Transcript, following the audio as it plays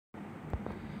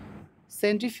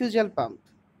Centrifugal pump,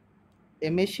 a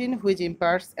machine which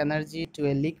imparts energy to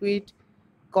a liquid,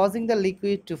 causing the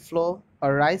liquid to flow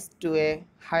or rise to a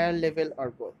higher level or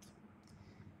both.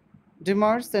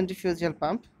 Demers centrifugal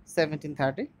pump,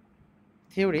 1730.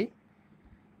 Theory: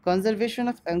 conservation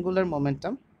of angular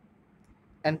momentum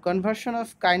and conversion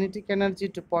of kinetic energy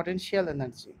to potential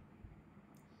energy.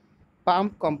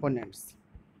 Pump components: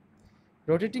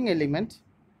 rotating element,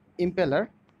 impeller,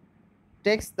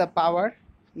 takes the power,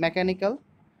 mechanical,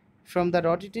 from the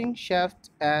rotating shaft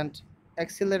and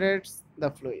accelerates the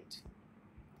fluid,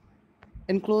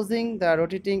 enclosing the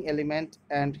rotating element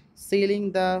and sealing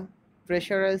the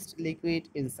pressurized liquid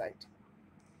inside.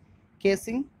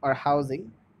 Casing or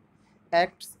housing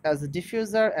acts as a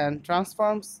diffuser and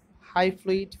transforms high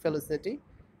fluid velocity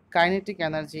kinetic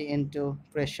energy into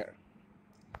pressure.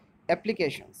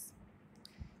 Applications: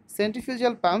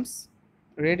 centrifugal pumps,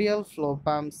 radial flow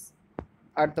pumps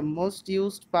are the most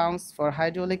used pumps for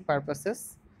hydraulic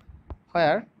purposes,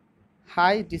 where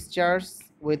high discharge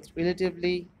with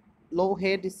relatively low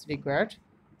head is required,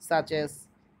 such as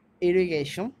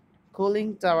irrigation,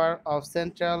 cooling tower of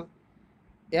central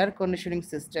air conditioning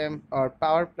system or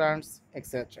power plants,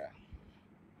 etc.